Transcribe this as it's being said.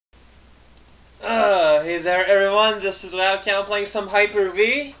Hey there everyone, this is Wildcat playing some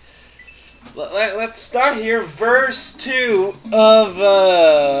Hyper-V. Let's start here, verse 2 of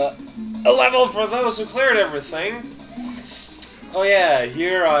a level for those who cleared everything. Oh yeah,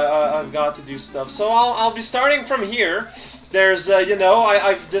 here I've got to do stuff. So I'll be starting from here. There's,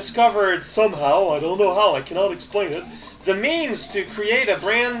 I've discovered somehow, I don't know how, I cannot explain it, the means to create a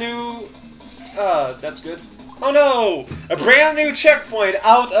brand new... that's good. Oh no! A brand new checkpoint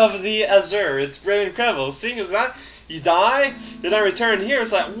out of the Azure. It's really incredible. Seeing as that, you die, then I return here,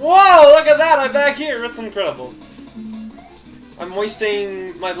 it's like, whoa, look at that, I'm back here, it's incredible. I'm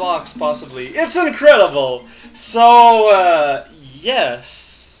wasting my blocks, possibly. It's incredible! So,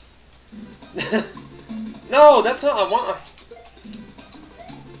 yes. No, that's not,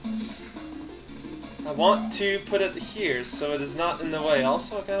 I want to put it here, so it is not in the way.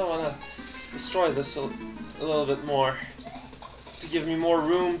 Also, I kinda wanna destroy this a little bit more to give me more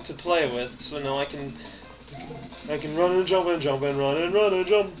room to play with, so now I can run and jump and jump and run and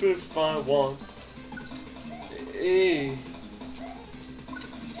jump if I want. I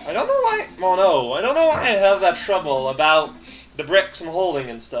don't know why. Well, no, I don't know why I have that trouble about the bricks I'm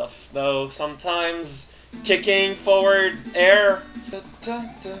holding and stuff. Though sometimes kicking forward air.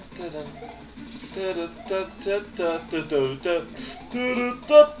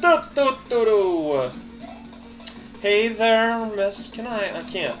 Hey there, miss. Can I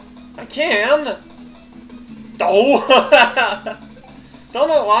can't. I can! Oh! Don't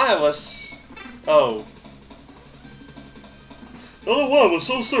know why I was... Oh. Don't know why I was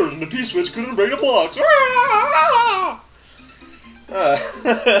so certain the P-switch couldn't break the blocks.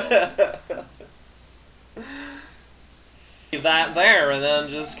 That there, and then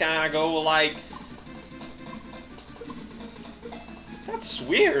just kind of go like... That's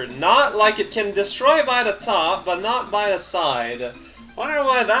weird. Not like it can destroy by the top, but not by the side. Wonder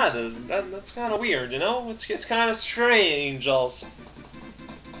why that is. That's kind of weird, you know? It's kind of strange, also.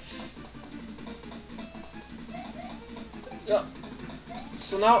 Yeah.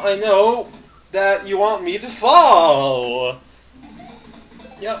 So now I know that you want me to fall.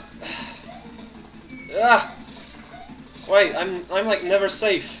 Yep. Ah. Wait, I'm like never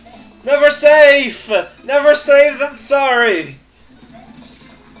safe. Never safe. Never safe than sorry.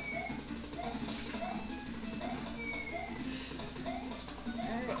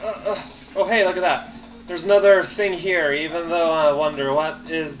 Oh hey, look at that. There's another thing here, even though I wonder what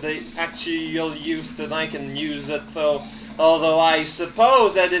is the actual use that I can use it, though. Although I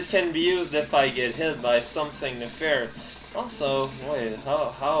suppose that it can be used if I get hit by something nefarious. Also, wait,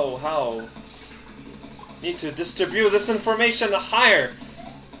 how? Need to distribute this information higher.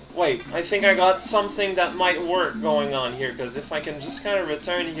 Wait, I think I got something that might work going on here, because if I can just kind of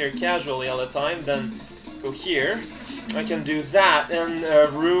return here casually all the time, then go here. I can do that and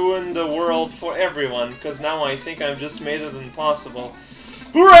ruin the world for everyone, because now I think I've just made it impossible.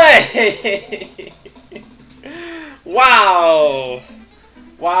 Hooray! Wow!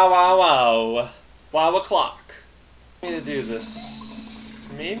 Wow. Wow o'clock. I need to do this.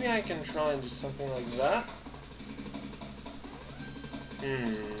 Maybe I can try and do something like that.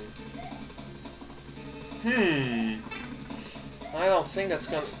 I don't think that's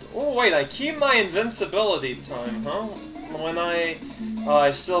gonna... Oh wait, I keep my invincibility time, huh? When I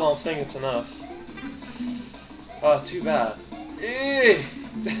still don't think it's enough. Oh, too bad.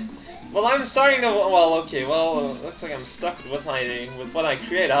 Well, I'm starting to... Well, okay, well, looks like I'm stuck with what I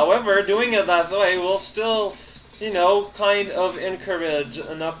create. However, doing it that way will still, you know, kind of encourage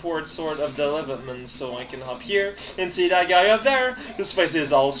an upward sort of development, so I can hop here and see that guy up there. This place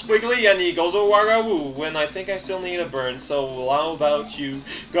is all squiggly and he goes woo when I think I still need a burn, so how about you?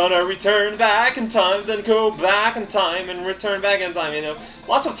 Gonna return back in time, then go back in time and return back in time, you know.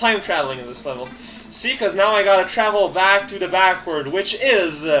 Lots of time traveling in this level. See, because now I gotta travel back to the backward, which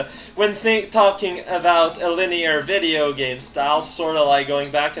is, when talking about a linear video game style, sort of like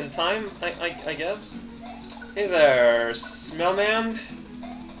going back in time, I guess. Hey there, Smellman.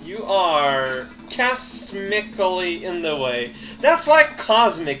 You are cosmically in the way. That's like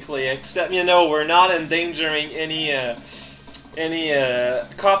cosmically, except, you know, we're not endangering any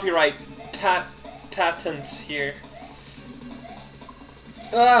copyright patents here.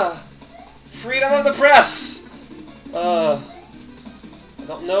 Freedom of the press! I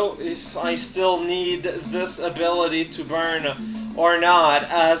don't know if I still need this ability to burn or not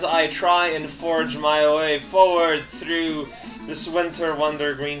as I try and forge my way forward through this winter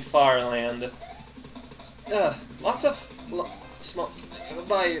wonder green farland. Lots of small...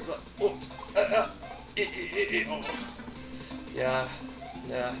 Bye. Yeah.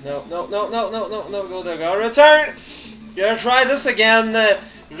 No, go there, go. Return! Gonna try this again.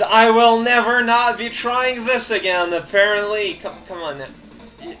 I will never not be trying this again, apparently. Come on now.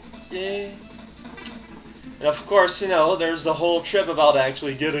 And of course, you know, there's the whole trip about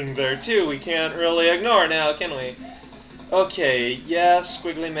actually getting there too. We can't really ignore now, can we? Okay, yes,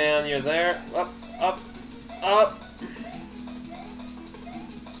 Squiggly Man, you're there. Up, up, up.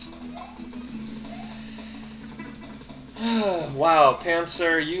 Wow,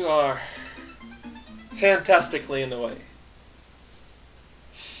 Panzer, you are fantastically in the way.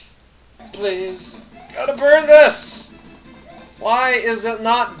 Please, gotta burn this! Why is it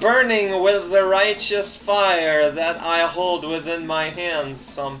not burning with the righteous fire that I hold within my hands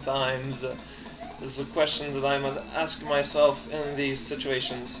sometimes? This is a question that I must ask myself in these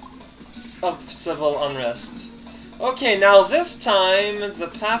situations of civil unrest. Okay, now this time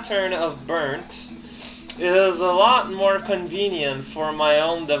the pattern of burnt is a lot more convenient for my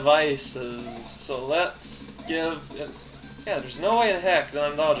own devices. So let's give it... Yeah, there's no way in heck that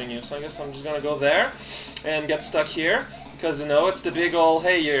I'm dodging you, so I guess I'm just gonna go there and get stuck here. Because, you know, it's the big ol',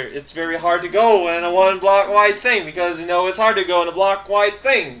 hey, it's very hard to go in a one block wide thing, because, you know, it's hard to go in a block wide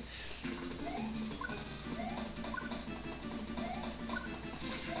thing.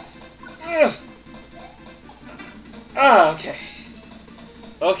 Okay.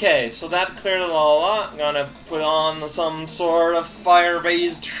 Okay, so that cleared it all up. I'm gonna put on some sort of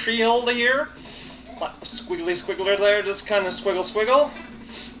fire-based shield here. Squiggly squiggler there, just kind of squiggle squiggle.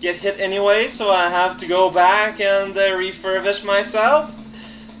 Get hit anyway, so I have to go back and refurbish myself.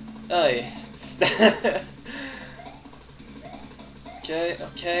 Oy. Okay,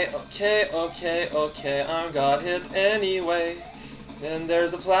 I got hit anyway. Then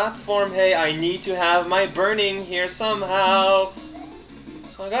there's a platform. Hey, I need to have my burning here somehow.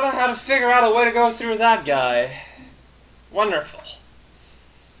 So I gotta have to figure out a way to go through that guy. Wonderful.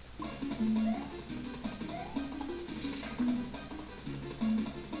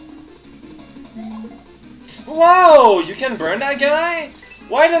 Whoa! You can burn that guy?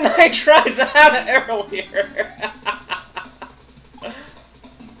 Why didn't I try that earlier?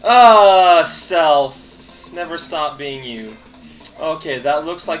 Self. Never stop being you. Okay, that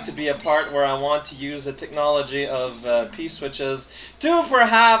looks like to be a part where I want to use the technology of P-switches to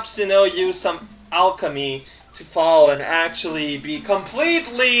perhaps, you know, use some alchemy to fall and actually be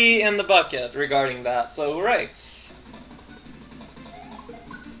completely in the bucket regarding that. So, hooray!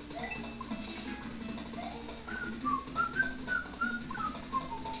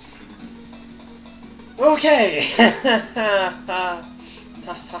 Okay!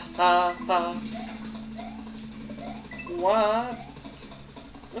 What?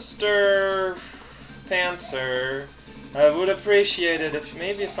 Mr. Panzer, I would appreciate it if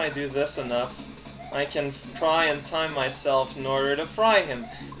maybe if I do this enough, I can try and time myself in order to fry him.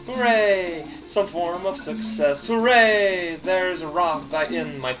 Hooray! Some form of success. Hooray! There's a rock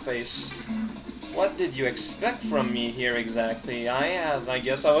in my face. What did you expect from me here exactly? I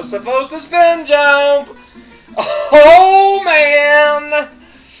guess I was supposed to spin jump! Oh man!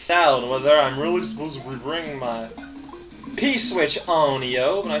 Doubt whether I'm really supposed to be bringing my P-switch on,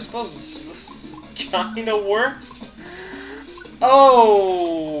 yo, but I suppose this kinda works.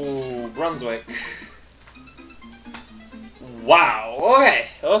 Oh, Brunswick. Wow,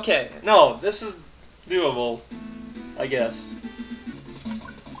 okay. No, this is doable, I guess.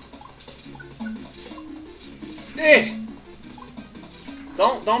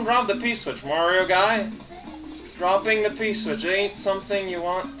 Don't drop the P-switch, Mario guy. Dropping the P-switch ain't something you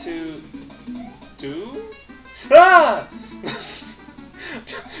want to do? Ah!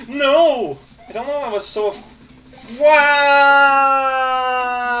 No! I don't know I was so... Wow!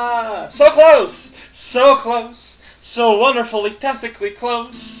 So close! So close! So wonderfully, tastically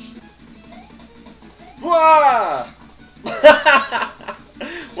close! Wow!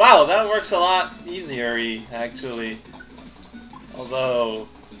 Wow, that works a lot easier, actually. Although...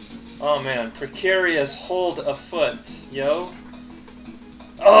 Oh man, precarious hold afoot, yo.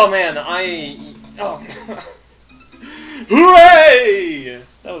 Oh man, oh. Hooray!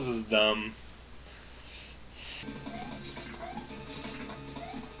 That was just dumb.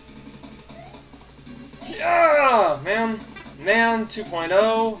 Yeah, man. Man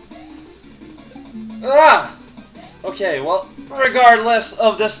 2.0. Ah! Okay, well, regardless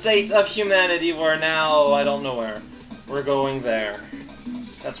of the state of humanity, we're now, I don't know where. We're going there.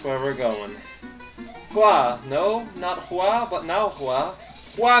 That's where we're going. Hua. No, not Hua, but now Hua.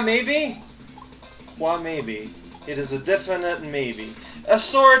 Hua maybe? Hua maybe. It is a definite maybe. A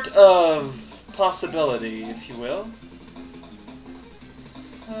sort of possibility, if you will.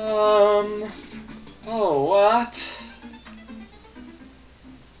 Oh, what?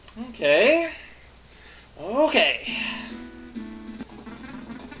 Okay. Okay.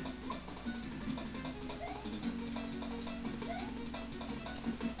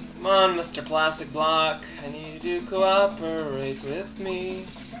 Come on, Mr. Plastic Block, I need you to cooperate with me,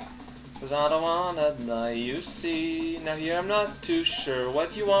 'cause I don't wanna die, you see. Now here I'm not too sure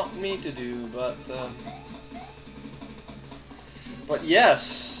what you want me to do, but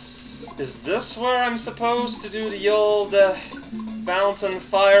yes, is this where I'm supposed to do the old bounce and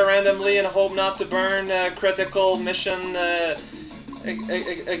fire randomly and hope not to burn critical mission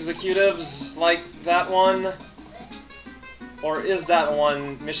executives like that one? Or is that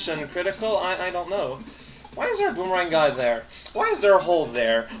one mission critical? I don't know. Why is there a boomerang guy there? Why is there a hole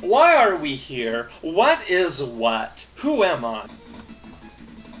there? Why are we here? What is what? Who am I?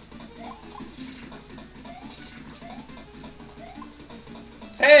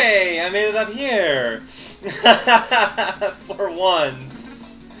 Hey, I made it up here! For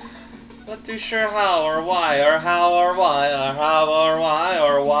once. Not too sure how or why, or how or why, or how or why,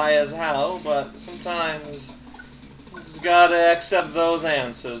 or why is how, but sometimes you just gotta accept those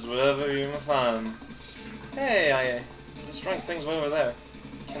answers, whatever you find. Hey, I'm destroying things way over there.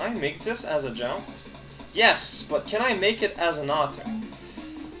 Can I make this as a jump? Yes, but can I make it as an otter?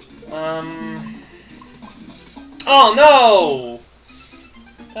 Oh no!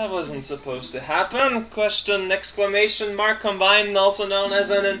 That wasn't supposed to happen. Question, exclamation mark combined, also known as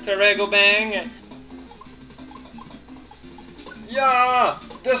an interrego bang. Yeah!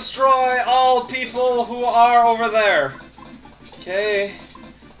 Destroy all people who are over there. Okay.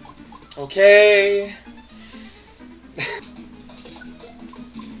 Okay.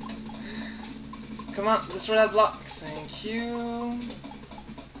 Come on, destroy that block. Thank you.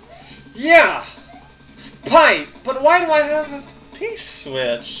 Yeah! Pipe! But why do I have a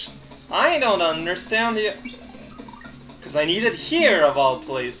P-switch? I don't understand the... Because I need it here, of all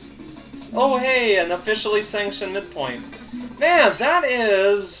places. Oh, hey, an officially sanctioned midpoint. Man, that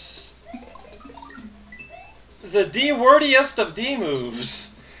is... the D-wordiest of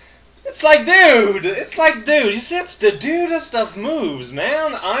D-moves. It's like, dude! It's like, dude! You see, it's the dudest of moves,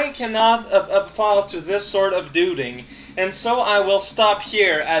 man! I cannot fall to this sort of duding. And so I will stop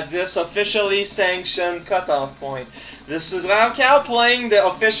here at this officially sanctioned cutoff point. This is raocow playing the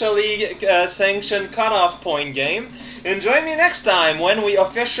officially sanctioned cutoff point game. And join me next time when we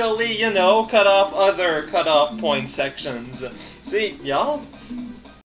officially, you know, cut off other cutoff point sections. See, y'all?